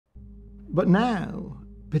But now,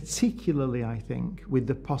 particularly I think, with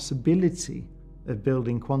the possibility of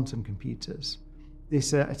building quantum computers,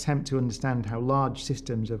 this attempt to understand how large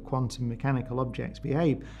systems of quantum mechanical objects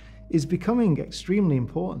behave is becoming extremely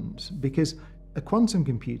important, because a quantum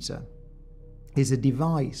computer is a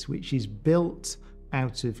device which is built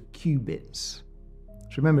out of qubits.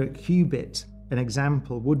 So remember, a qubit, an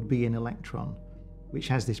example would be an electron, which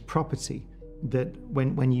has this property that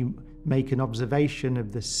when you make an observation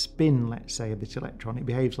of the spin, let's say, of this electron, it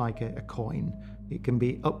behaves like a coin. It can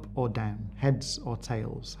be up or down, heads or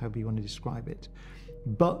tails, however you want to describe it.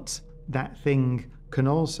 But that thing can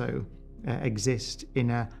also exist in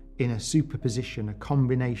a superposition, a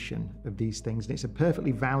combination of these things, and it's a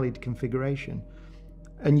perfectly valid configuration.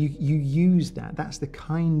 And you use that. That's the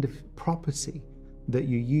kind of property that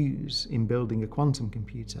you use in building a quantum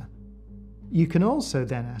computer. You can also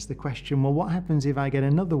then ask the question, well, what happens if I get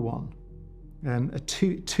another one,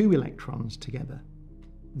 two electrons together?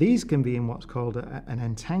 These can be in what's called an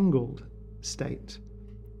entangled state.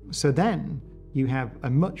 So then you have a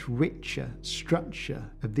much richer structure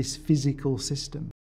of this physical system.